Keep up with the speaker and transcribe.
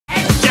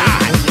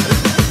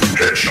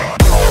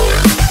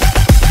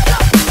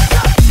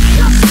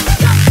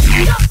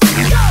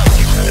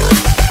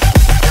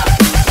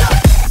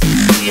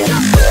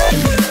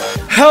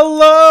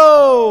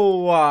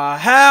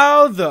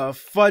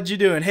fudge you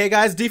doing? Hey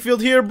guys,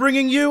 DField here,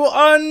 bringing you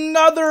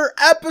another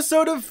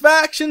episode of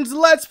Factions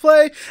Let's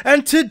Play,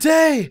 and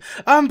today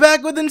I'm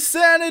back with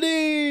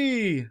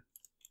Insanity.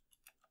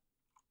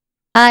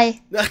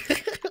 Hi. What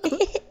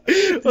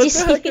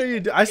the heck are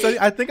you doing?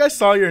 I think I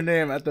saw your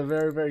name at the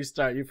very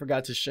start. You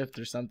forgot to shift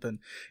or something.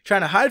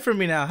 Trying to hide from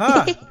me now,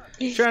 huh?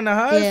 Trying to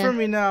hide from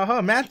me now,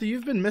 huh? Matthew,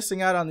 you've been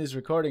missing out on these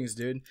recordings,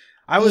 dude.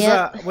 I was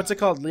what's it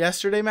called,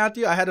 yesterday,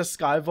 Matthew? I had a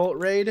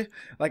Skyvault raid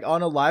like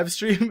on a live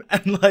stream,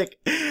 and like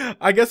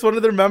I guess one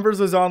of their members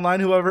was online,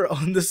 whoever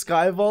owned the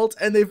Skyvault,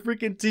 and they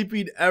freaking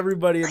TP'd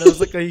everybody, and there was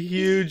like a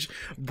huge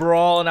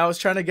brawl, and I was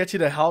trying to get you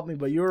to help me,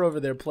 but you were over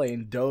there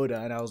playing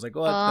Dota, and I was like,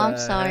 what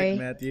the heck,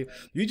 Matthew?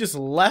 You just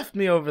left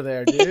me over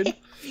there, dude.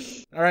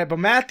 All right, but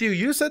Matthew,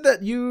 you said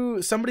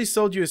that somebody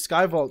sold you a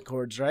Skyvault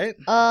cords, right?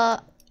 I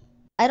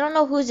don't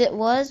know whose it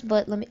was,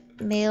 but let me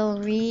mail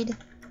read.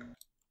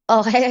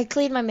 Oh, I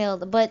cleaned my mail,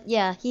 but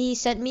yeah, he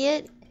sent me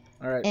it.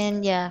 All right.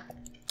 And yeah.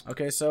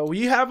 Okay, so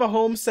we have a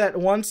home set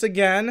once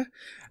again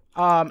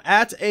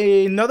at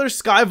another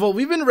Skyvault.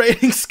 We've been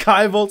raiding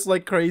Skyvaults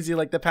like crazy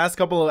like the past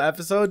couple of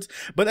episodes,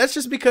 but that's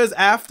just because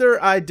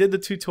after I did the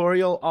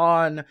tutorial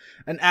on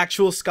an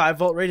actual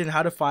Skyvault raid and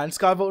how to find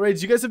Skyvault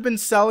raids, you guys have been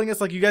selling us,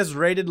 like you guys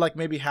raided like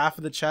maybe half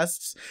of the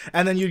chests,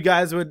 and then you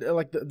guys would,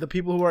 like the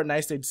people who aren't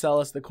nice, they'd sell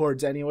us the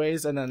cords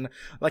anyways, and then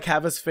like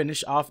have us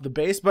finish off the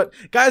base. But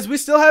guys, we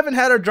still haven't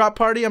had our drop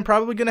party. I'm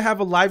probably gonna have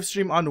a live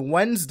stream on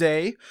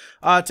Wednesday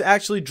to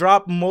actually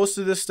drop most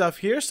of this stuff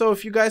here. So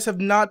if you guys have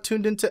not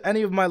tuned into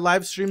any of my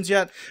live streams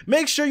yet,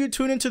 make sure you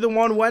tune into the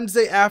one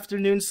Wednesday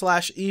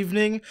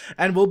afternoon/evening,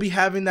 and we'll be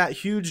having that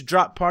huge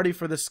drop party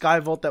for the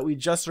Skyvault that we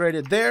just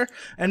raided there.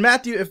 And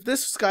Matthew, if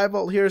this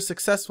Skyvault here is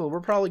successful, we're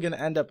probably going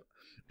to end up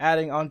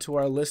adding onto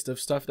our list of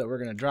stuff that we're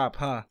going to drop,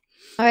 huh?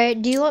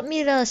 Alright, do you want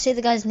me to say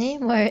the guy's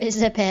name, or is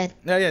that bad?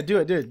 Yeah, do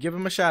it. Give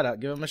him a shout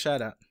out.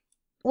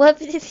 What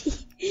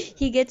if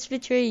he gets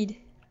betrayed?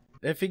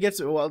 If he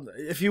gets, well,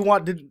 if you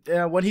want,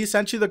 when he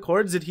sent you the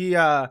cords, did he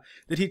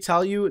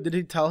tell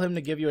him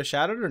to give you a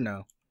shout out or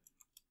no?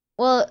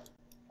 Well,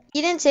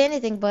 he didn't say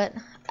anything, but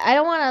I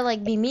don't want to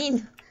like be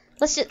mean.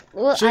 Let's just,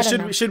 well,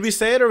 should we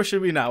say it or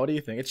should we not? What do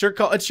you think? It's your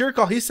call. It's your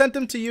call. He sent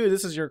them to you.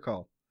 This is your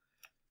call.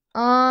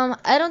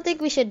 I don't think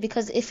we should,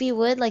 because if he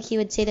would, like, he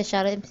would say the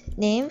shout out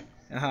name,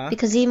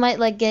 because he might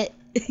like get.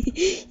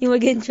 You might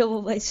get in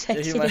trouble by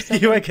section.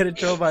 You might get in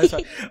trouble by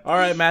section. All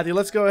right, Matthew,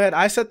 let's go ahead.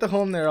 I set the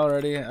home there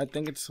already. I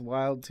think it's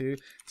wild too.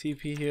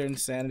 TP here,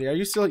 Insanity. Are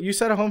you still? You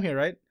set a home here,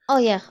 right? Oh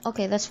yeah.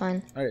 Okay, that's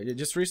fine. All right,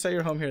 just reset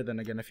your home here then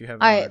again if you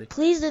haven't already. Alright,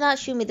 please do not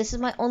shoot me. This is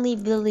my only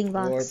building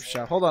box. Warp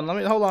shop. Hold on.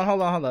 Hold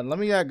on. Let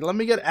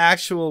me get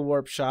actual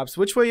warp shops.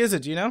 Which way is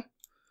it? Do you know?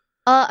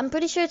 I'm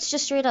pretty sure it's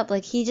just straight up.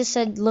 Like he just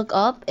said, look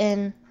up,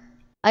 and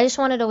I just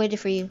wanted to wait it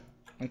for you.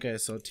 Okay,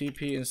 so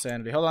TP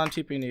Insanity. Hold on, I'm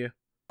TPing to you.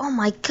 Oh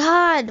my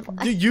god!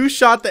 Dude, you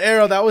shot the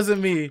arrow. That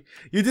wasn't me.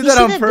 You did that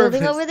on purpose. You see the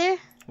building over there?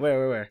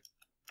 Where?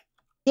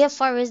 You have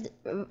far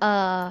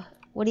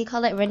what do you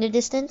call it? Render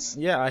distance?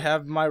 Yeah, I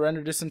have my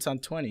render distance on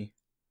 20.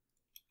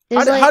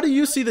 How do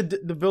you see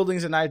the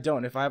buildings and I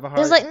don't? If I have a hard...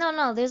 There's like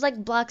no. There's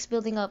like blocks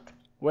building up.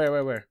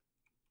 Where?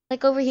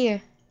 Like over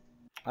here.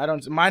 I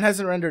don't. Mine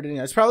hasn't rendered in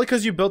yet. It's probably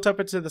because you built up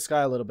into the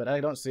sky a little bit. I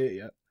don't see it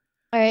yet.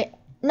 All right.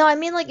 No, I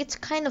mean like it's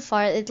kind of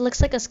far. It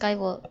looks like a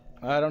Skyvault.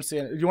 I don't see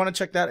it. You want to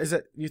check that? Is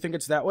it? You think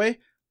it's that way?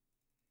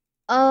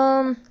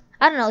 I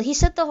don't know. He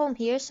set the home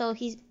here, so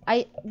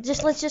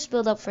let's just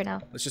build up for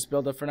now. Let's just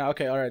build up for now.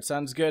 Okay, all right,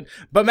 sounds good.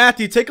 But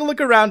Matthew, take a look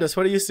around us.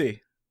 What do you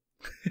see?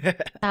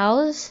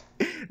 Cows?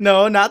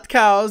 No, not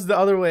cows. The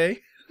other way.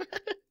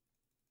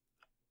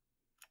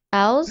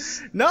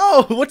 Cows?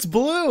 No, what's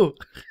blue?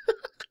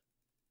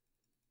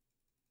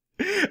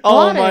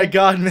 Oh my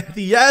god,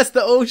 Matthew. Yes,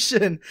 the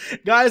ocean.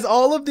 Guys,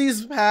 all of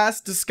these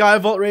past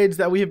Skyvault raids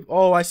that we have...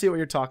 Oh, I see what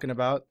you're talking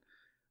about.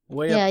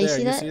 Way up there.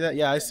 You see that?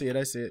 Yeah, I see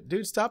it.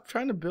 Dude, stop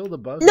trying to build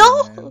above me,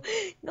 man.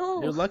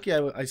 No. You're lucky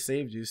I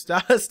saved you.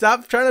 Stop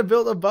trying to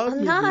build above me.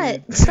 I'm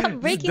not. Dude. Stop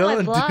breaking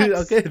my blocks. Dude,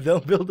 okay,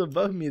 don't build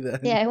above me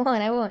then. Yeah, I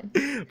won't.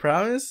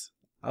 Promise?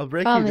 I'll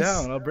break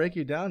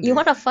you down. Dude. You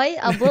want to fight?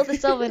 I'll build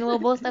this up and we'll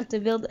both have to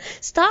build...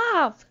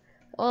 Stop!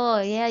 Oh,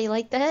 yeah, you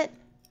like that?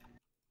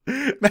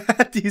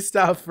 Matthew,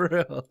 stop for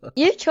real.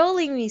 You're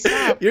trolling me,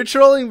 stop. You're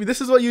trolling me. This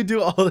is what you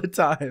do all the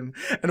time.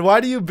 And why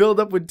do you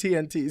build up with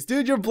TNTs?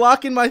 Dude, you're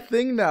blocking my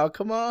thing now.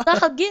 Come on.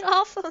 Stop, get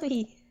off of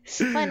me.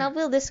 Fine, I'll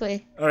build this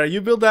way. Alright,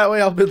 you build that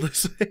way, I'll build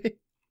this way.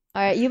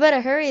 Alright, you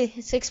better hurry.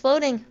 It's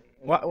exploding.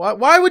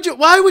 Why would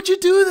you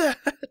do that?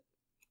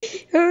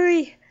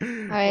 Hurry.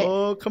 Alright.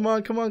 Oh, come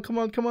on. No.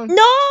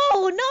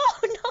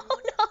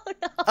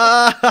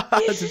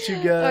 That's what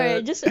you get.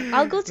 Alright,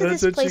 I'll go to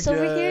this place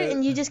over here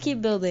and you just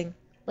keep building.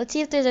 Let's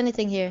see if there's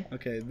anything here.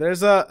 Okay,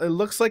 it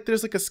looks like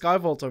there's like a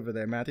Skyvault over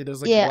there, Matthew.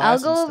 There's like I'll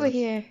go over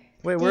here.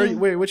 Wait,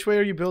 which way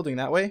are you building?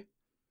 That way?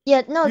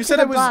 Yeah, no, you said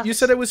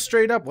it was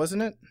straight up,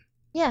 wasn't it?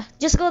 Yeah,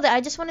 just go there.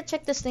 I just want to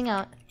check this thing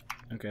out.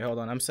 Okay, hold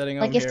on. I'm setting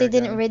up. Like if they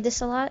didn't raid this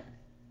a lot.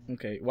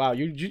 Okay, wow,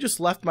 you just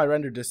left my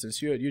render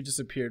distance. You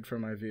disappeared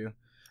from my view.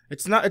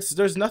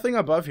 There's nothing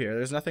above here.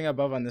 There's nothing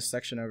above on this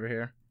section over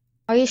here.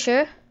 Are you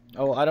sure?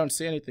 Oh, I don't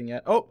see anything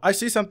yet. Oh, I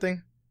see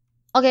something.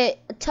 Okay,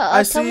 I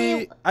tell see.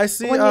 me. I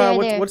see.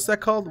 What's that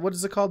called? What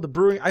is it called? The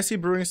brewing. I see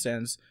brewing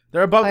stands.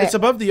 They're above. Right. It's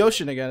above the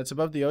ocean again. It's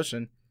above the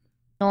ocean.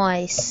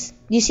 Nice.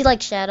 Do you see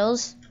like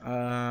shadows?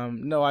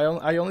 No.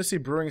 I only see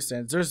brewing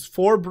stands. There's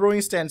 4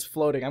 brewing stands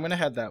floating. I'm gonna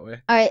head that way.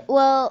 All right.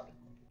 Well,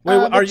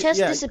 the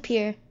chests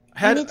disappear.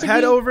 Head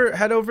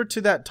over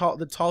to that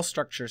tall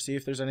structure. See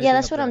if there's anything. Yeah,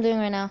 that's what I'm doing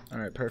right now. All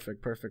right,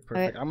 perfect.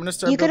 Right. I'm gonna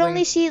start. You could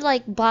only see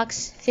like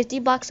 50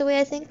 blocks away,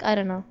 I think. I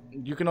don't know.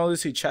 You can only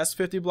see chests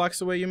 50 blocks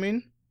away. You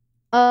mean?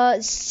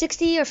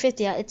 60 or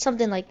 50. It's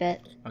something like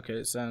that.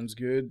 Okay, sounds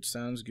good.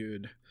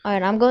 All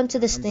right, I'm going to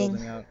this thing.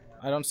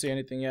 I don't see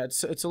anything yet.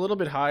 It's a little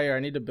bit higher. I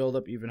need to build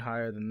up even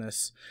higher than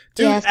this.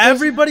 Dude, yeah,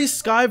 everybody's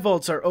sky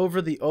vaults are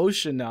over the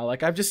ocean now.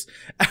 Like, I've just...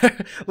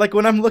 like,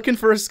 when I'm looking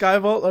for a sky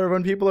vault, or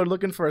when people are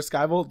looking for a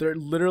sky vault, they're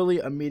literally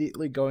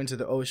immediately going to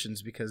the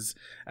oceans because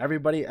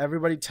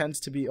everybody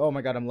tends to be... Oh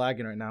my god, I'm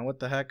lagging right now. What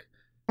the heck?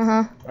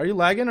 Uh-huh. Are you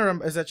lagging,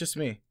 or is that just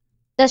me?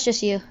 That's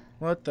just you.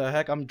 What the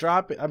heck? I'm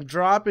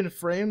dropping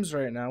frames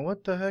right now.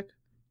 What the heck?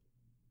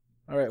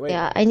 All right, wait.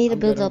 Yeah, I need to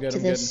build up to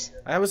this.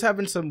 I was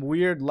having some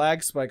weird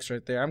lag spikes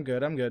right there. I'm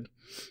good.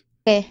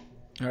 Okay.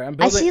 All right, I'm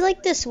building. I see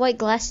like this white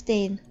glass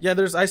stain. Yeah,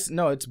 there's ice.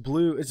 No, it's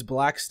blue. It's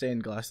black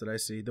stained glass that I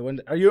see. The one.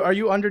 Are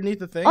you underneath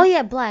the thing? Oh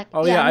yeah, black.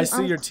 Oh yeah, I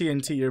see your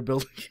TNT you're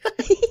building.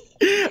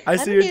 I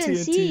see your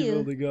TNT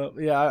building up.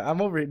 Yeah,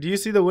 I'm over here. Do you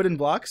see the wooden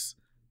blocks?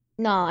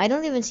 No, I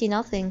don't even see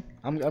nothing.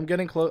 I'm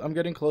getting close. I'm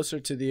getting closer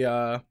to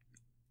the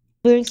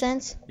brewing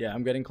stands? Yeah,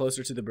 I'm getting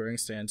closer to the brewing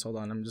stands. Hold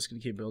on, I'm just gonna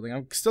keep building.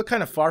 I'm still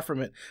kind of far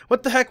from it.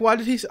 What the heck? Why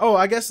did he... Oh,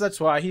 I guess that's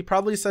why. He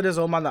probably set his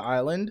home on the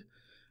island.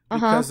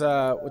 Because,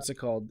 what's it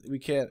called? We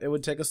can't... It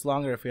would take us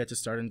longer if we had to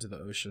start into the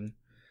ocean.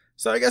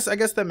 So I guess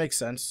that makes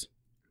sense.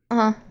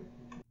 Uh-huh.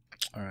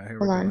 Alright,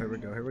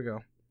 here we go.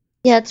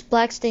 Yeah, it's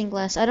black stained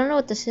glass. I don't know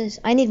what this is.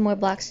 I need more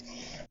blocks.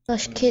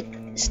 Flush kit,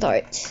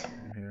 start.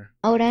 Here.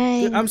 Oh,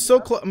 dang. Dude, I'm so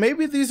close.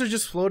 Maybe these are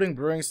just floating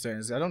brewing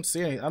stands. I don't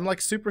see any. I'm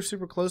like super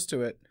close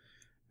to it.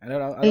 And I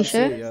don't see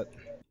it yet.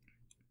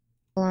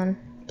 Hold on.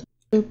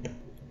 Boop.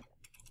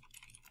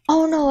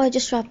 Oh no, I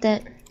just dropped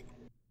that.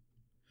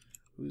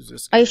 Who's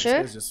this guy? Are you sure?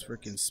 This guy's just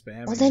freaking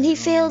spamming. Well, then he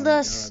failed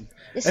us.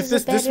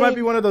 This might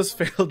be one of those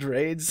failed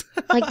raids.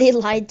 Like they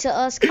lied to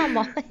us. Come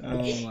on.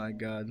 Oh my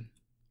god.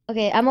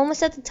 Okay, I'm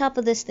almost at the top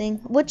of this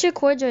thing. What's your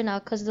coords right now?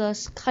 Because the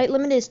height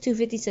limit is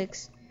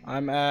 256.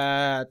 I'm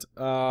at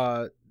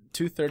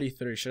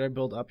 233. Should I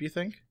build up, you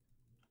think?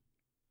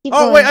 Keep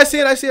oh going. Wait, I see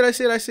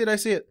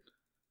it.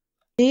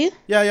 Do you?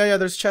 Yeah.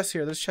 There's chests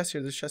here. There's chests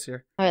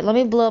here. Alright, let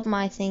me blow up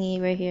my thingy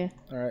right here.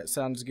 Alright,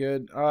 sounds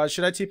good.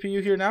 Should I TP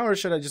you here now, or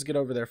should I just get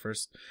over there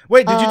first?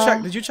 Wait, did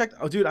you check?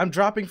 Oh, dude, I'm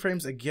dropping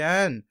frames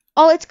again.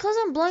 Oh, it's because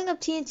I'm blowing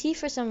up TNT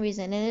for some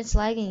reason, and it's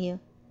lagging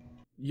you.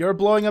 You're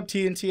blowing up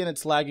TNT, and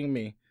it's lagging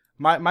me.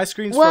 My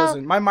screen's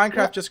frozen. My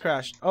Minecraft just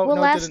crashed. Oh, well,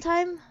 no, last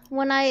time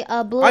when I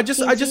blew up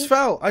TNT... I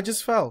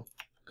just fell.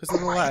 Because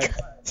of the lag.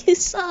 God, you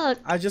suck.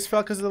 I just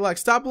fell because of the lag.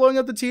 Stop blowing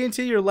up the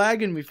TNT. You're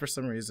lagging me for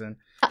some reason.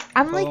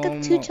 I'm like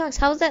up 2 chunks.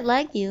 How's that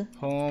lag you?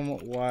 Home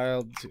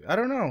wild. I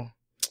don't know.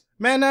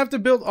 Man, I have to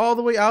build all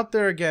the way out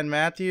there again,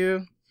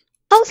 Matthew.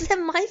 How's that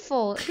my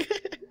fault?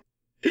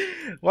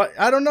 What?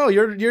 I don't know.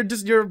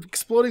 You're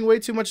exploding way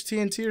too much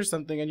TNT or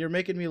something, and you're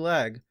making me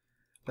lag.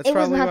 That's it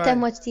was probably not why. that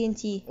much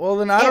TNT. Well,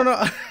 then I don't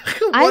know.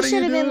 I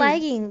should have been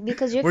lagging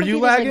because your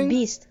computer's like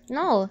beast.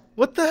 No.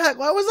 What the heck?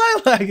 Why was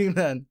I lagging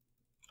then?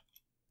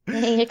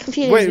 Hey, your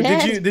computer's Wait,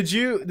 bad. did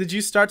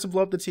you start to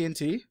blow up the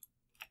TNT?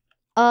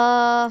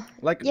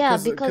 Like yeah,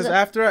 because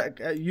after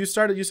you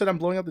said I'm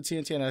blowing up the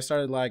TNT and I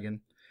started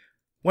lagging.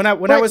 When I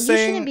was saying,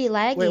 you shouldn't be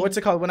lagging. Wait, what's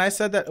it called? When I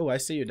said that, oh, I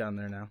see you down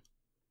there now.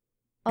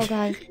 Oh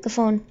god, the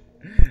phone.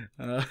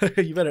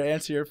 You better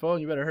answer your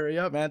phone. You better hurry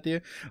up,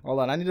 Matthew. Hold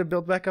on, I need to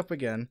build back up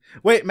again.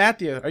 Wait,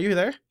 Matthew, are you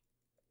there?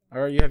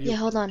 Or have you? Yeah,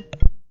 hold on.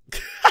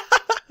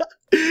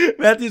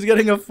 Matthew's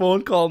getting a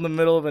phone call in the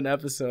middle of an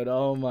episode.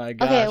 Oh my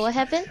gosh. Okay, what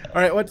happened?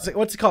 All right, what's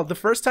it called? The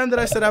first time that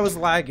I said I was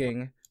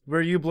lagging,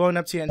 were you blowing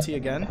up TNT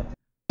again?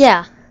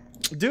 Yeah.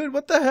 Dude,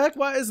 what the heck?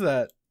 Why is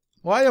that?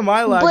 Why am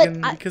I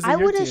lagging because of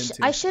your TNT?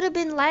 I should have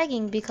been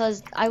lagging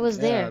because I was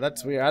there. Yeah,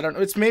 that's weird. I don't know.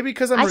 It's maybe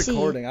because I'm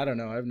recording. I don't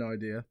know. I have no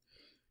idea.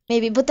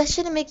 Maybe, but that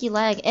shouldn't make you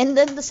lag. And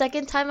then the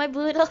second time I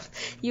blew it up,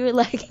 you were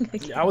lagging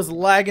again. I was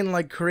lagging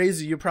like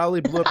crazy. You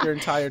probably blew up your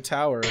entire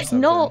tower or something.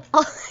 No,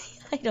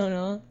 I don't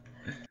know.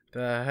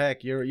 The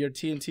heck, your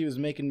TNT was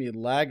making me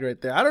lag right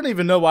there. I don't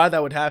even know why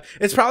that would happen.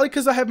 It's probably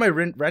because I have my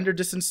render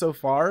distance so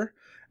far,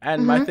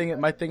 and my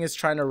thing is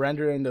trying to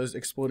render in those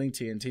exploding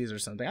TNTs or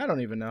something. I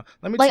don't even know.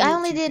 Let me. Like I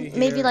only did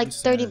maybe like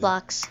 30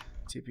 blocks.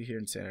 TP here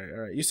in Santa.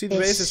 All right, you see the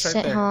base? It's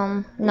right there.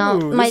 Home. No,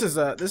 ooh,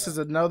 this is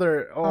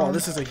another. Oh,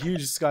 this is a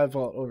huge sky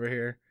vault over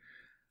here.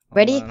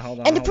 Ready? Hold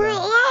on, and the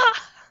pearl.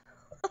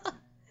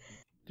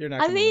 You're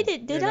not. I made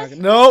it. Did I?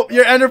 No,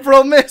 your ender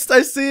pearl missed.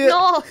 I see it.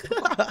 No.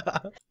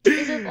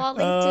 Is it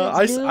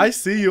I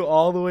see you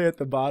all the way at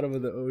the bottom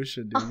of the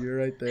ocean, dude. You're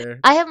right there.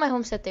 I have my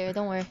home set there.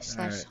 Don't worry.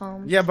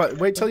 /home. Yeah, but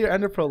wait till your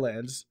ender pearl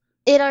lands.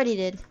 It already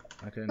did.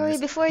 Okay, Hurry, nice.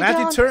 before I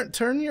Matthew,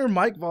 turn your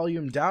mic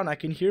volume down. I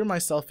can hear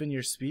myself in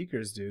your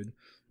speakers, dude.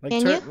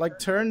 Like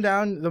turn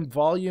down the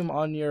volume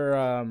on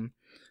your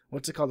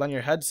what's it called, on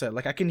your headset.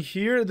 Like I can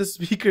hear the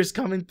speakers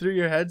coming through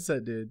your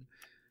headset, dude.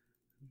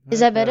 Is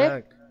that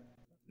better?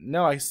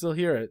 No, I still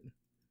hear it.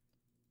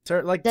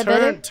 Turn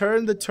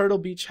the Turtle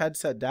Beach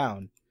headset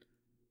down.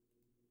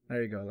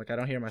 There you go. Like I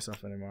don't hear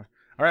myself anymore.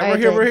 All right,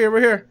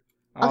 we're here.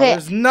 Oh, okay.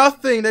 There's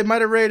nothing. They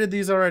might have rated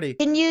these already.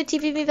 Can you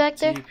TP me back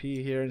there?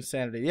 TP here,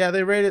 Insanity. Yeah,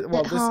 they rated.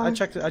 Well, this I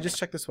checked it. I just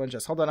checked this one.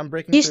 Just hold on. I'm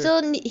breaking. Do you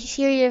still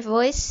hear your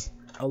voice?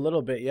 A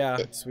little bit. Yeah,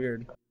 it's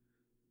weird.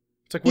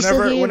 It's like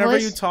whenever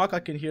you talk, I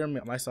can hear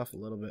myself a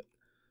little bit.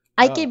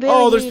 I can barely.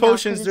 Oh, there's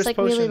potions. There's like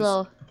potions. Really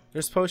low.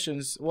 There's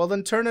potions. Well,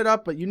 then turn it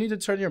up, but you need to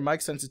turn your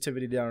mic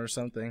sensitivity down or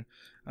something.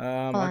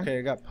 Okay,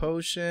 I got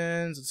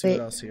potions. Let's see what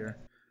else here.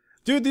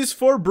 Dude, these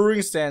 4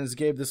 brewing stands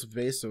gave this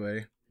vase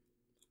away.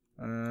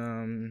 I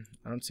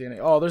don't see any.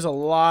 Oh, there's a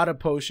lot of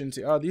potions.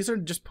 Oh, these are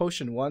just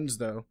potion 1s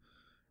though.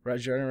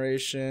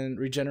 Regeneration,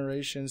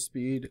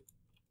 speed.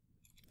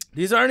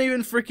 These aren't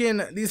even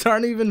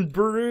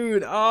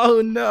brewed.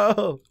 Oh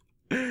no.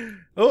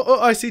 Oh,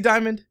 I see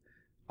diamond.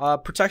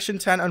 Protection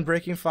 10,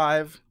 unbreaking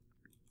 5.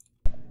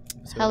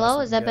 Hello,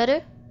 is that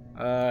better?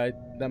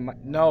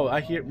 No,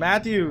 I hear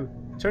Matthew.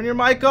 Turn your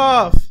mic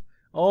off.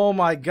 Oh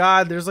my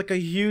god, there's like a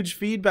huge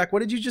feedback. What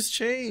did you just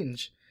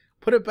change?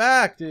 Put it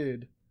back,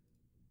 dude.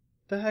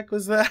 The heck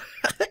was that?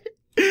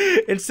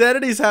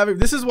 Insanity's having.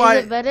 This is why.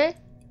 Is it better?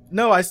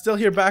 No, I still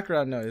hear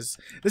background noise.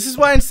 This is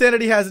why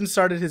Insanity hasn't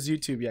started his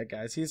YouTube yet,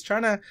 guys. He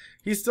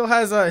still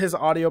has his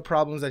audio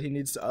problems that he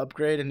needs to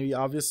upgrade, and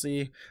I'm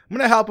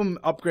gonna help him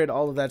upgrade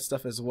all of that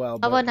stuff as well.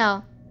 How about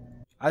now?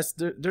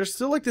 There's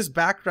still like this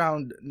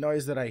background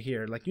noise that I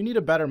hear. Like you need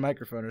a better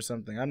microphone or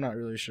something. I'm not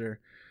really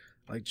sure.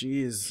 Like,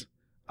 jeez.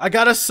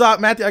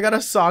 Matthew, I got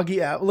a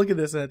soggy apple. Look at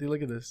this, Matthew.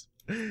 Look at this.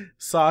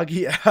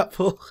 Soggy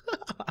apple.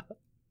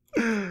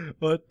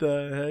 What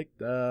the heck?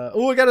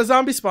 Oh, I got a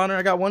zombie spawner.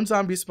 I got 1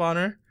 zombie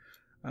spawner.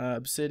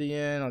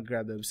 Obsidian. I'll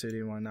grab the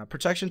obsidian one now.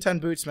 Protection 10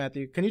 boots,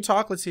 Matthew. Can you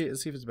talk? Let's see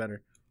if it's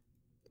better.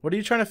 What are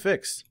you trying to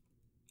fix?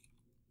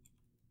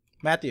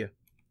 Matthew.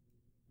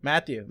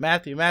 Matthew.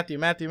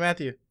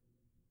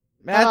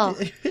 Oh.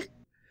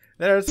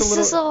 This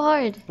is so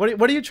hard.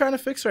 What are you trying to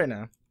fix right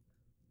now?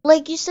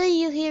 Like you say,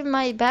 you hear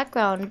my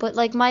background, but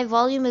like my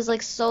volume is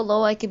like so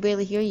low I could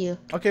barely hear you.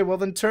 Okay, well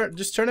then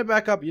just turn it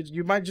back up.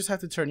 You might just have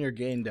to turn your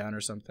gain down or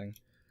something.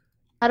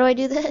 How do I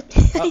do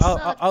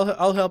that?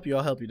 I'll help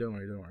you. Don't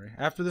worry.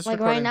 After this, like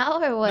recording, right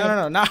now or what?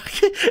 No,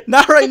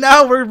 not right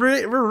now.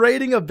 We're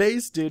raiding a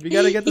base, dude. We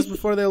gotta get this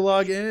before they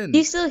log in. Do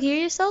you still hear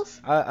yourself?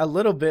 A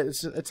little bit.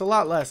 It's a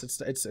lot less.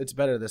 It's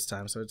better this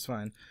time, so it's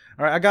fine.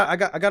 All right, I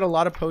got a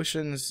lot of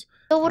potions.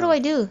 So what do I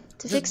do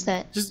to fix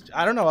that?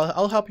 I don't know.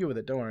 I'll help you with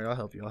it. Don't worry. I'll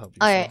help you. All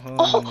right.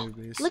 So,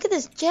 look at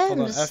this gems.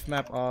 Hold on. F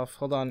map off.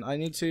 Hold on. I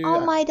need to.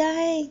 Oh my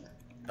dang.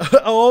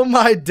 Oh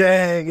my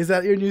dang. Is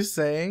that your new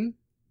saying?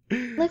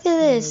 Look at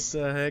this.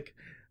 What the heck?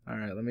 All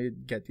right. Let me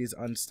get these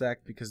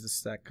unstacked because the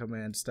stack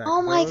command stack.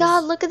 Oh my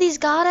god. Look at these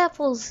god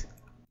apples.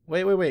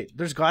 Wait.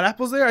 There's god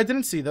apples there? I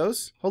didn't see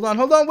those. Hold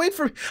on. Wait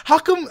for me. How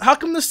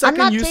come the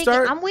second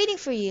I'm waiting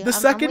for you. The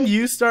second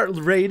you start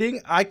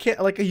raiding, I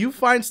can't, like, you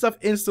find stuff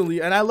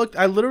instantly, and I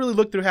literally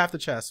looked through half the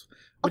chest.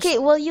 Okay,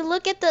 well, you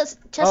look at the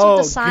chest with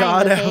the sign,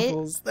 god okay?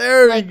 Apples.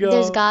 There we go.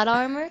 There's god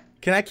armor.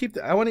 Can I keep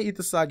I want to eat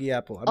the soggy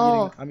apple.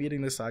 I'm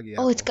eating the soggy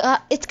apple. Oh,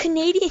 it's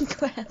Canadian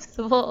crabs.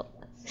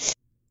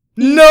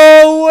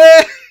 No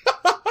way!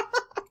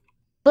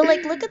 But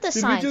like, look at the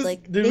signs.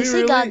 They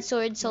say God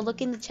sword, so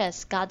look in the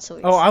chest. God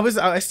swords. Oh,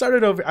 I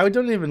started over. I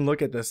don't even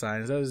look at the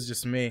signs. That was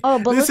just me. Oh,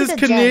 but this is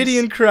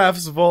Canadian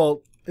Crafts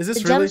Vault. Is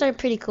this really? Gems are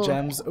pretty cool.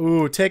 Gems.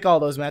 Ooh, take all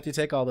those, Matthew.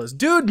 Take all those.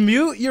 Dude,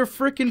 mute your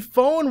freaking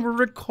phone. We're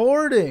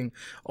recording.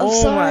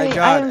 Oh sorry. My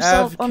god, I am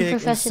so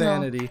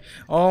unprofessional. Insanity.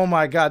 Oh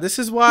my god, this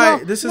is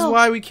why. This is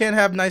why we can't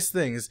have nice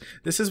things.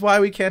 This is why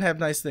we can't have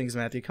nice things,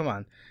 Matthew. Come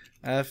on.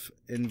 F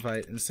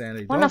invite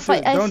insanity.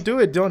 Don't do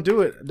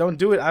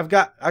it. I've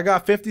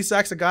got 50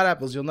 sacks of god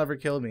apples. You'll never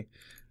kill me.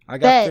 I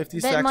got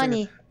 50 sacks.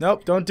 Money.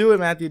 Nope, don't do it,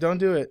 Matthew. Don't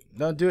do it.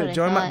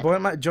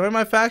 Join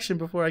my faction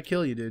before I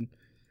kill you, dude.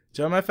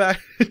 Join my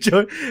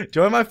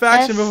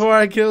faction before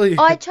I kill you.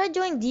 Oh, I tried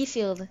joining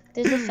DField.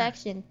 There's a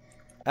faction.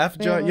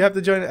 Join. You have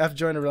to join F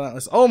join a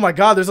relentless. Oh my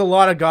god, there's a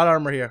lot of god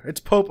armor here. It's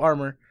Pope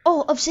armor.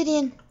 Oh,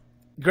 obsidian.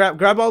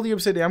 Grab all the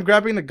obsidian. I'm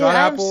grabbing the god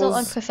apples. I'm so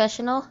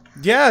unprofessional.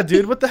 Yeah,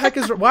 dude. What the heck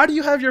is? Why do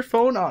you have your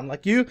phone on?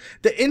 Like the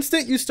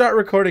instant you start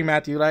recording,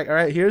 Matthew. Like, all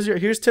right,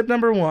 here's tip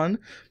number 1.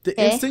 The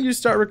instant you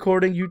start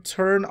recording, you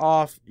turn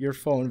off your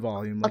phone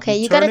volume. Like, okay,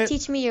 you gotta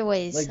teach me your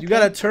ways. Like you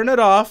gotta turn it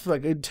off.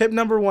 Like tip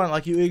number 1,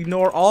 like you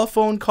ignore all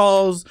phone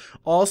calls,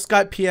 all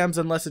Skype PMs,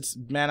 unless it's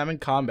I'm in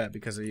combat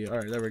because of you. All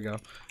right, there we go.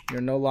 You're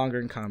no longer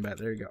in combat.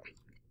 There you go.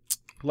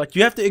 Like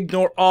you have to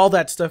ignore all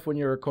that stuff when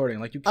you're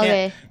recording. Like you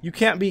can't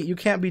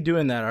be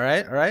doing that. All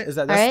right.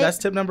 That's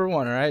tip number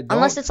 1. All right.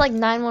 Unless it's like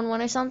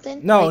 911 or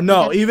something.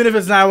 No. Even if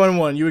it's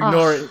 911, you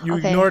ignore it. You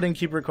ignore it and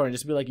keep recording.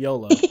 Just be like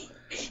YOLO.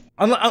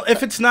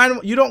 If it's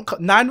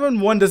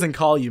 911 doesn't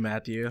call you,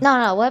 Matthew.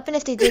 No. What happened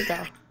if they did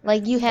though?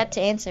 Like you had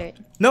to answer it.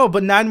 No,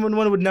 but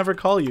 911 would never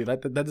call you.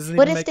 That doesn't.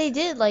 What even if they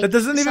did? Like that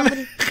doesn't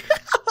even.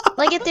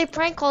 Like if they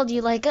prank called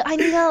you, like I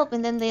need help,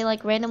 and then they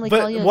like randomly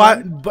call you.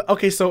 But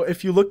okay, so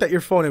if you looked at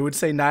your phone, it would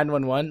say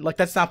 911. Like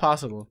that's not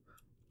possible.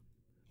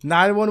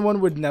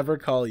 911 would never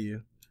call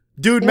you,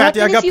 dude.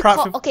 Matthew, I got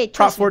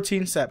Prop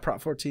 14 set.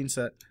 Prop 14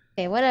 set.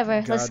 Okay,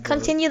 whatever. Let's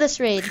continue this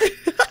raid.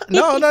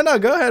 No.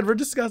 Go ahead. We're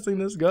discussing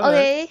this. Go ahead.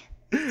 Okay.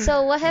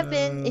 So what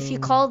happened if you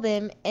called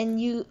them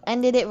and you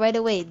ended it right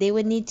away? They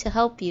would need to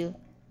help you.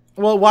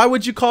 Well, why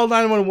would you call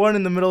 911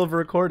 in the middle of a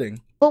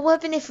recording? But what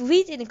happened if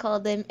we didn't call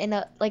them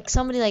and like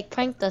somebody like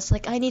pranked us?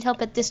 Like I need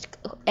help at this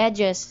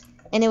address,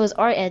 and it was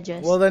our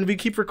address. Well, then we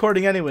keep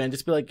recording anyway, and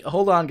just be like,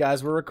 "Hold on,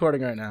 guys, we're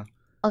recording right now."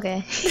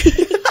 Okay.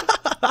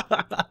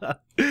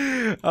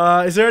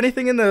 Is there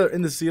anything in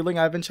the ceiling?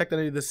 I haven't checked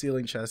any of the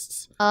ceiling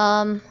chests.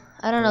 I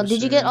don't know.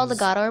 Did you get all the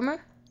god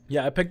armor?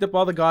 Yeah, I picked up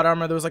all the god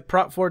armor. There was like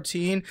Prop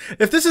 14.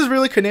 If this is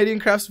really Canadian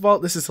Crafts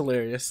Vault, this is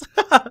hilarious.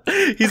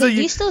 Do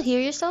you still hear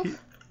yourself?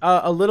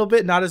 A little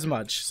bit, not as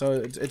much. So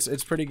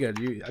it's pretty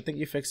good. I think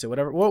you fixed it.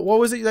 Whatever. What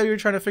was it that you were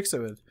trying to fix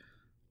it with?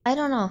 I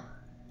don't know.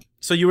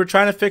 So you were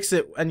trying to fix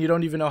it, and you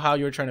don't even know how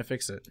you were trying to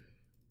fix it.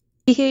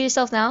 You hear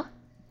yourself now?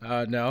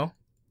 No.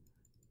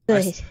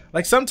 Good.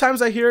 Like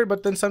sometimes I hear it,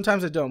 but then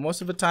sometimes I don't.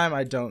 Most of the time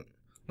I don't.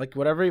 Like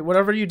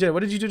whatever you did. What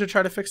did you do to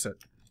try to fix it?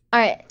 All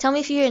right, tell me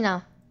if you hear it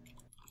now.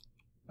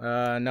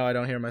 No, I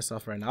don't hear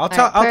myself right now.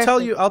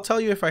 I'll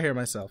tell you if I hear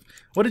myself.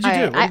 What did you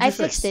do? I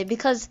fixed it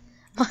because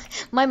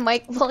my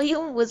mic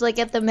volume was like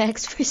at the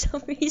max for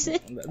some reason.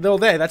 No,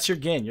 that's your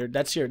gain.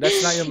 That's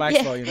not your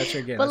max volume. That's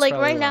your gain. But like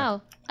right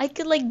now, I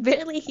could like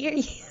barely hear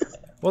you.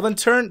 Well then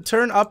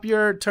turn up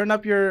your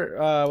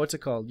what's it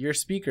called? Your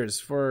speakers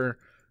for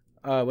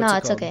No,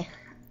 it's okay.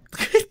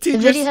 Dude, the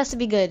video has to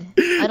be good.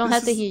 I don't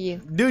have to hear you.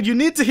 Dude, you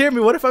need to hear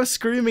me. What if I'm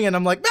screaming and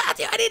I'm like,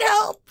 Matthew, I need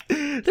help.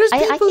 There's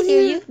people I can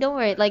hear here. you. Don't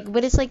worry. Like,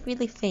 but it's like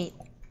really faint.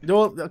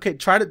 No, okay.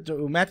 Try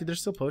to, Matthew.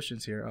 There's still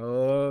potions here.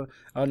 Oh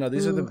no.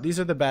 These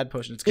are the bad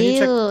potions. Can Ew, you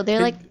check?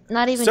 They're like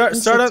not even.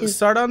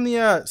 Start on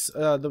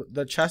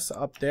the chest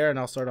up there, and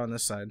I'll start on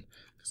this side.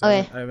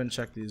 Okay. I haven't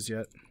checked these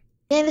yet.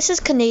 Man, this is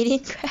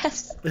Canadian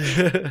Crafts.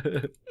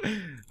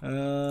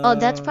 Oh,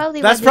 that's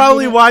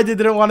probably why they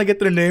didn't want to get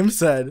their name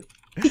said.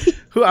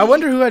 I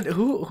wonder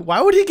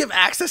why would he give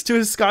access to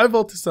his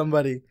Skyvault to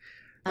somebody?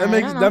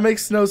 That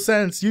makes no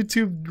sense.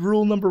 YouTube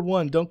rule number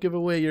 1: don't give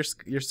away your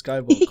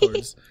Skyvault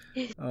codes.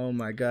 Oh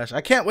my gosh,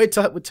 I can't wait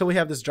till we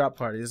have this drop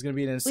party. It's gonna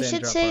be an insane. We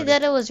should drop say party.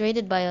 that it was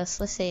rated by us.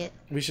 Let's say it.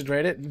 We should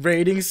rate it.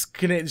 Ratings.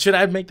 Should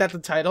I make that the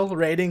title?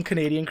 Rating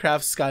Canadian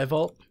Crafts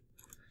Skyvault.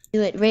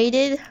 Do it.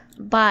 Rated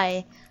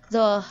by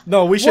the.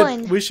 No, we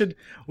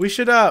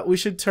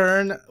should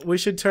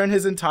turn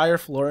his entire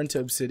floor into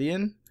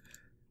obsidian.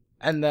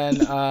 And then,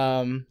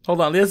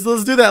 hold on, let's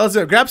do that. Let's do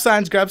it. Grab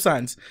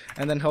signs.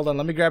 And then, hold on,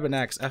 let me grab an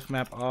axe.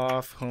 Fmap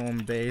off, home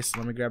base.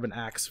 Let me grab an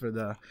axe for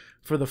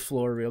the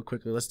floor real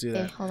quickly. Let's do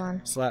that. Okay, hold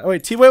on. Oh,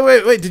 wait.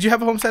 Did you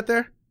have a home set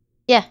there?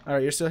 Yeah. All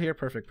right, you're still here.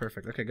 Perfect.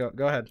 Okay,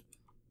 go ahead.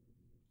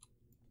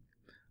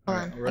 Hold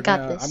on, I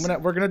got this.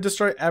 We're gonna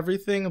destroy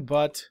everything,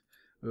 but,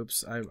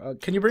 oops.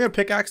 Can you bring a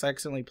pickaxe? I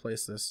accidentally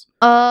placed this.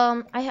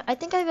 I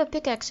think I have a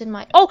pickaxe in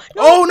my. Oh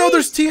no! Oh no!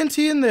 There's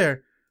TNT in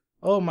there.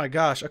 Oh my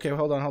gosh. Okay,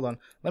 hold on.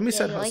 Let me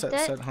set home.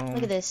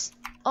 Look at this.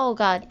 Oh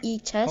god,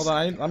 chest. Hold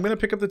on, I'm gonna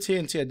pick up the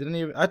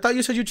TNT. I thought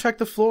you said you checked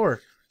the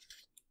floor.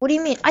 What do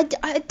you mean? I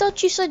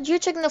thought you said you're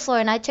checking the floor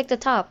and I checked the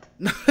top.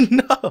 No.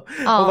 Oh,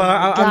 hold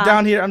on, I'm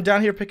down here. I'm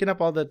down here picking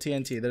up all the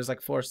TNT. There's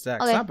like 4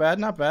 stacks. Okay.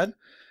 Not bad.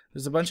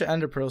 There's a bunch of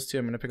ender pearls too.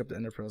 I'm gonna pick up the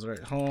ender pearls. All right,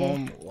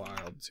 home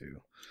wild 2.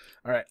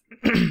 All right.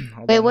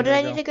 Wait, what did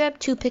I need to grab?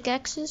 2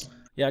 pickaxes?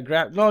 Yeah,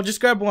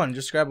 just grab one.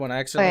 I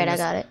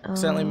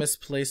accidentally it.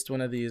 misplaced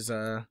one of these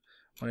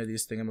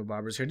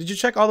thingamabobbers here. Did you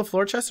check all the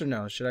floor chests or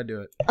no? Should I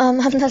do it? I'm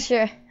not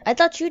sure. I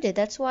thought you did.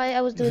 That's why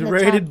I was doing the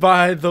rated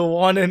by the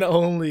one and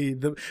only.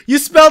 You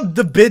spelled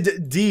the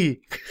bid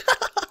D.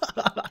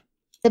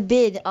 The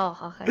bid.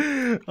 Oh,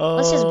 okay.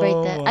 Let's just break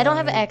that. I don't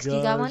have an axe. Do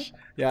you got one?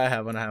 Yeah, I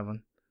have one.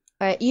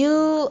 Alright,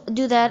 you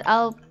do that.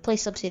 I'll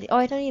place obsidian. Oh,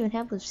 I don't even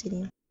have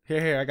obsidian.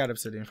 Here, I got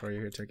obsidian for you.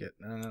 Here, take it.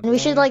 And we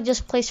should like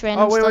just place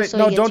random stuff. Wait. So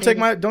no, don't take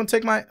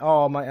my.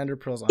 Oh, my ender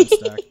pearls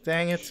unstacked.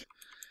 Dang it.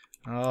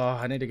 Oh,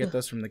 I need to get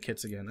those from the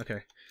kits again. Okay.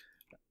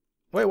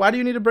 Wait, why do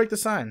you need to break the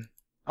sign?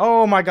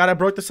 Oh my god, I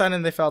broke the sign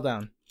and they fell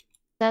down.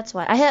 That's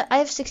why. I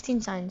have 16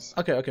 signs.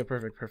 Okay,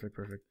 perfect.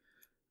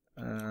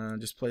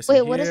 Just place it Wait,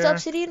 here. what is the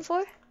obsidian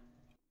for?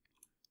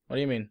 What do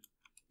you mean?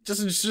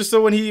 Just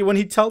so when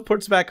he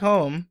teleports back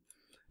home,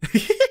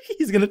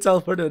 he's gonna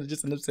teleport to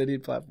just an obsidian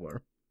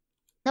platform.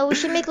 No, we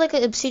should make like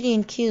an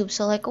obsidian cube.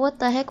 So like, what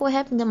the heck? What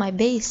happened to my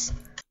base?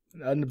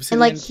 An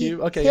obsidian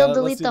cube? Okay, he'll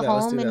delete the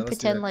home and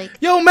pretend like.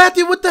 Yo,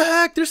 Matthew, what the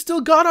heck? There's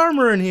still god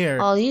armor in here.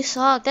 Oh, you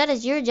suck. That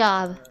is your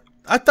job.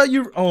 I thought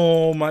you.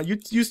 Oh my!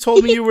 You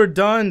told me you were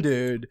done,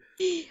 dude.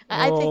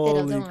 I picked it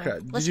up. Don't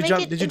worry.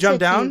 Did you jump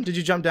down? Did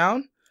you jump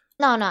down?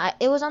 No.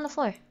 It was on the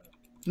floor.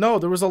 No,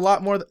 there was a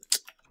lot more.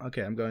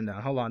 Okay, I'm going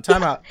down. Hold on.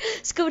 Time out.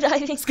 Scuba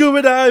diving.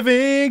 Scuba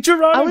diving.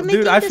 Geronimo. Are we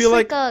making Dude, I this feel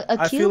like like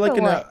a cube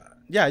or what?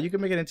 yeah, you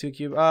can make it into a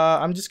cube.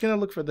 I'm just gonna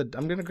look for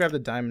I'm gonna grab the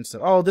diamond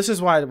stuff. Oh, this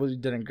is why we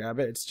didn't grab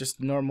it. It's just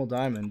normal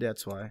diamond.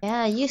 That's why.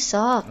 Yeah, you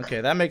suck.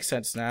 Okay, that makes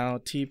sense now.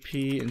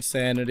 TP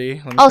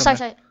insanity. Oh,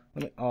 sorry.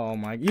 Oh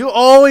my! You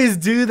always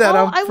do that.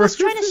 Oh, I was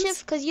trying to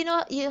shift because you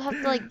know you have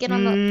to like get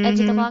on the edge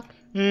of the block.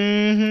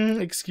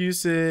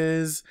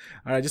 Excuses.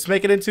 All right, just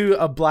make it into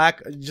a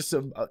black, just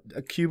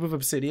a cube of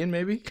obsidian,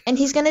 maybe. And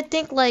he's gonna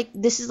think like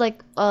this is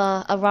like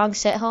a wrong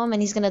set home,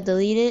 and he's gonna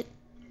delete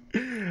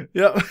it.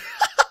 Yep.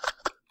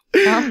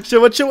 Huh? So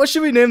what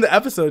should we name the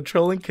episode?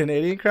 Trolling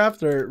Canadian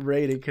Craft or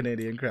raiding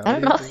Canadian Craft? I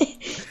don't know.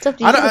 It's up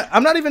to you.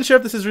 I'm not even sure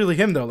if this is really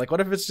him though. Like, what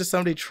if it's just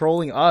somebody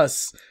trolling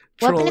us?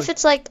 What if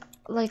it's like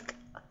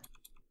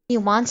he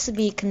wants to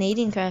be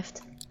Canadian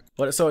Craft?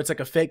 What? So it's like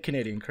a fake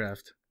Canadian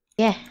Craft?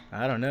 Yeah.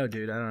 I don't know,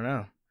 dude. I don't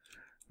know.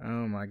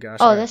 Oh my gosh.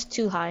 Oh, that's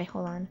too high.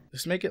 Hold on.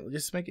 Just make it.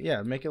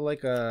 Yeah, make it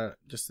like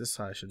just this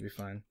high should be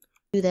fine.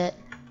 Do that.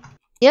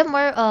 You have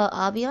more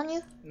obby on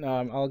you? No,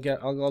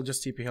 I'll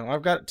just TP home.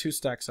 I've got 2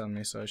 stacks on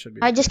me, so I should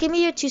be. Alright, just give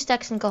me your 2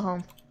 stacks and go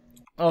home.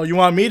 Oh, you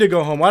want me to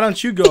go home? Why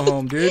don't you go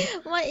home, dude?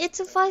 What? It's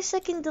a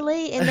 5-second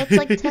delay, and that's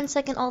like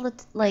 10-second all the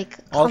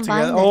all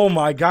together. Oh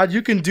my god,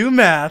 you can do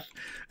math.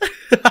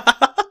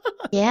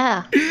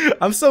 Yeah.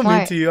 I'm so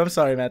mean to you. I'm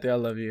sorry, Matthew. I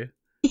love you.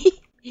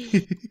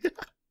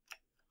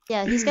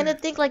 Yeah, he's gonna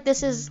think like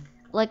this is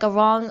like a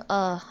wrong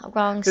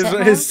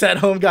set. His set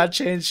home got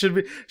changed.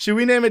 Should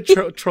we name it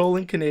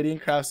Trolling Canadian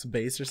Crafts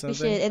Base or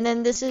something? We should. And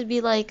then this would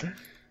be like,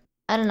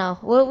 I don't know.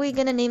 What are we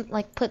gonna name?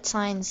 Like put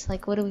signs.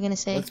 Like what are we gonna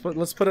say?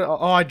 Let's put it.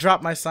 Oh, I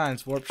dropped my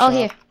signs. Warp shop. Oh,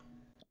 here.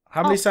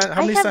 How many signs?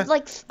 I have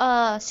like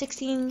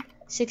 16,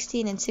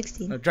 16, and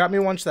 16. No, drop me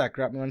 1 stack.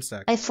 Drop me 1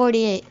 stack. I have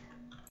 48.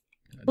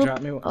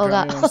 Drop me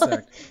 1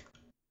 stack.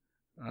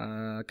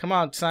 Come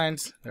on,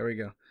 signs. There we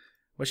go.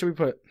 What should we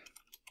put?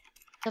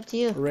 It's up to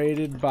you.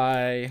 Rated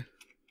by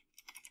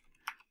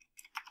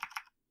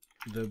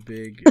the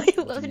big.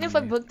 Even if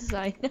I book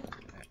design.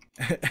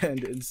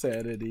 And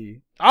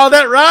insanity. Oh,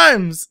 that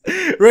rhymes.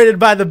 Rated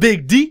by the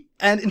big D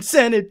and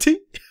insanity.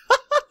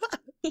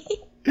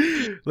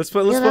 let's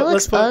put. That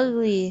looks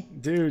ugly.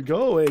 Dude,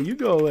 go away. You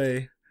go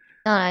away.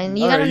 No,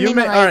 you gotta name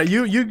it like... All right,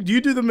 you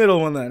do the middle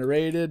one then.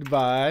 Rated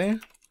by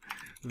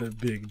the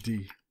big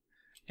D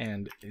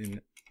and in.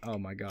 Oh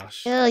my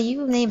gosh. Yeah,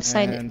 you name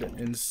sign and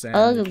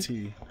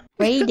insanity.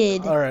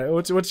 Rated. All right,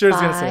 what's yours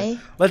gonna say?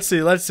 Let's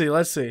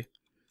see.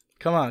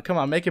 Come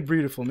on, make it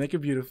beautiful. Make it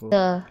beautiful.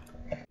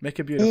 Make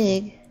it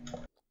beautiful.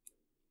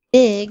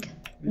 Big.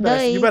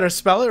 You better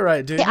spell it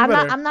right, dude. Okay,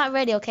 I'm not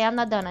ready. Okay, I'm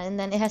not done. And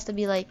then it has to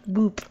be like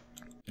boop.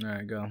 All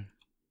right, go.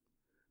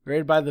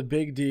 Rated by the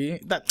big D.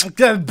 That's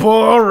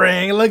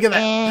boring. Look at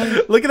that.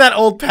 And look at that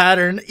old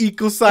pattern.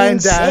 Equal sign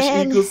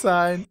dash equal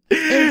sign.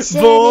 Insanity.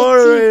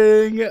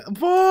 Boring.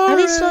 How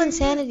do you spell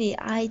insanity?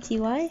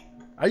 I-T-Y?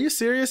 Are you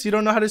serious? You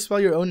don't know how to spell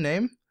your own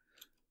name?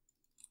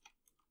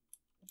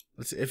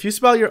 Let's see. If you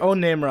spell your own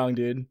name wrong,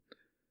 dude.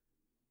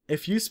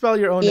 If you spell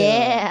your own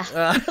name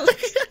wrong.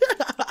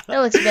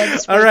 That looks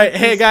bad. All right,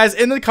 hey guys,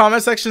 in the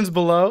comment sections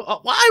below.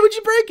 Why would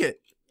you break it?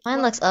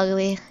 Mine looks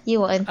ugly. You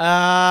won.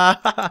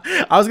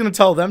 I was gonna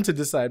tell them to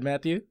decide,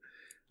 Matthew.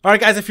 All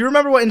right, guys, if you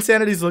remember what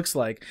Insanity's looks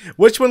like,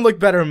 which one looked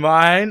better,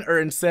 mine or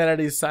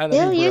Insanity's silently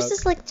broke? Yours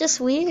is like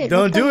just weird.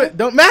 Don't do it.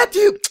 Don't,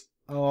 Matthew.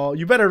 Oh,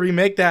 you better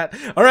remake that.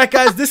 All right,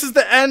 guys, this is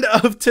the end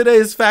of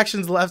today's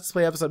Factions Let's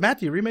Play episode.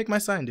 Matthew, remake my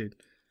sign, dude.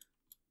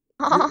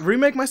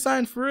 Remake my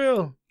sign for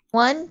real.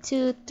 1,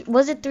 2,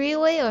 was it 3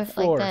 away or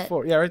 4, like that?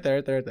 4. Yeah, right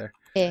there.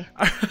 Okay.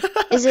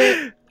 Is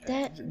it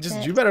that?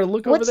 You better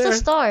look over there. What's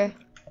the star?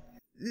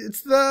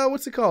 It's the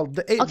what's it called?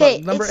 The 8.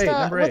 Okay, number 8.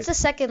 Number 8. What's the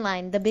second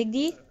line? The big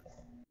D.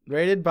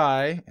 Rated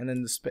by, and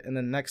then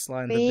the next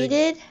line.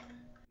 Rated.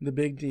 The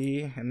big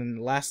D, and then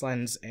the last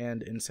line's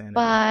and insanity.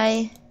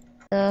 By.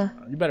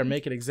 You better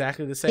make it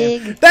exactly the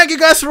same. Thank you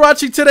guys for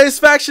watching today's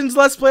Factions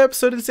Let's Play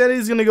episode. Insanity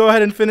is going to go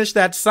ahead and finish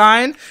that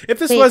sign. If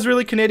this was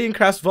really Canadian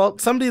Crafts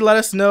Vault, somebody let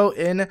us know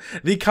in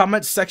the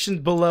comment section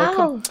below.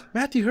 Come,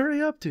 Matthew,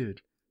 hurry up,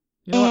 dude.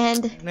 You know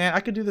what? Man, I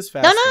could do this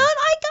faster. No,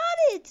 I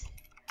got it.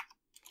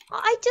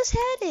 I just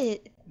had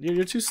it.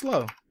 You're too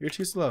slow. You're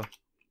too slow.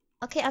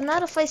 Okay, I'm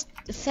not a fast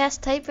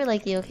typer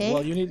like you, okay?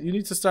 Well, you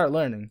need to start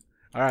learning.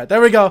 All right,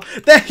 there we go.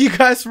 Thank you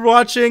guys for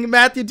watching.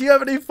 Matthew, do you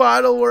have any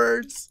final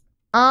words?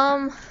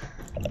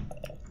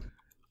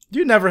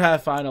 You never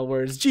have final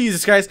words.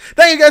 Jesus, guys.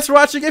 Thank you guys for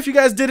watching. If you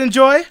guys did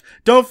enjoy,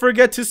 don't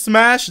forget to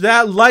smash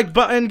that like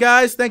button,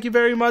 guys. Thank you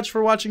very much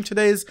for watching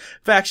today's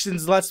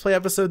Factions Let's Play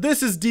episode.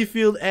 This is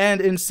DField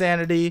and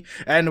Insanity,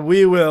 and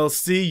we will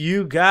see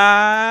you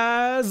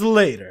guys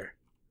later.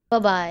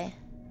 Bye-bye.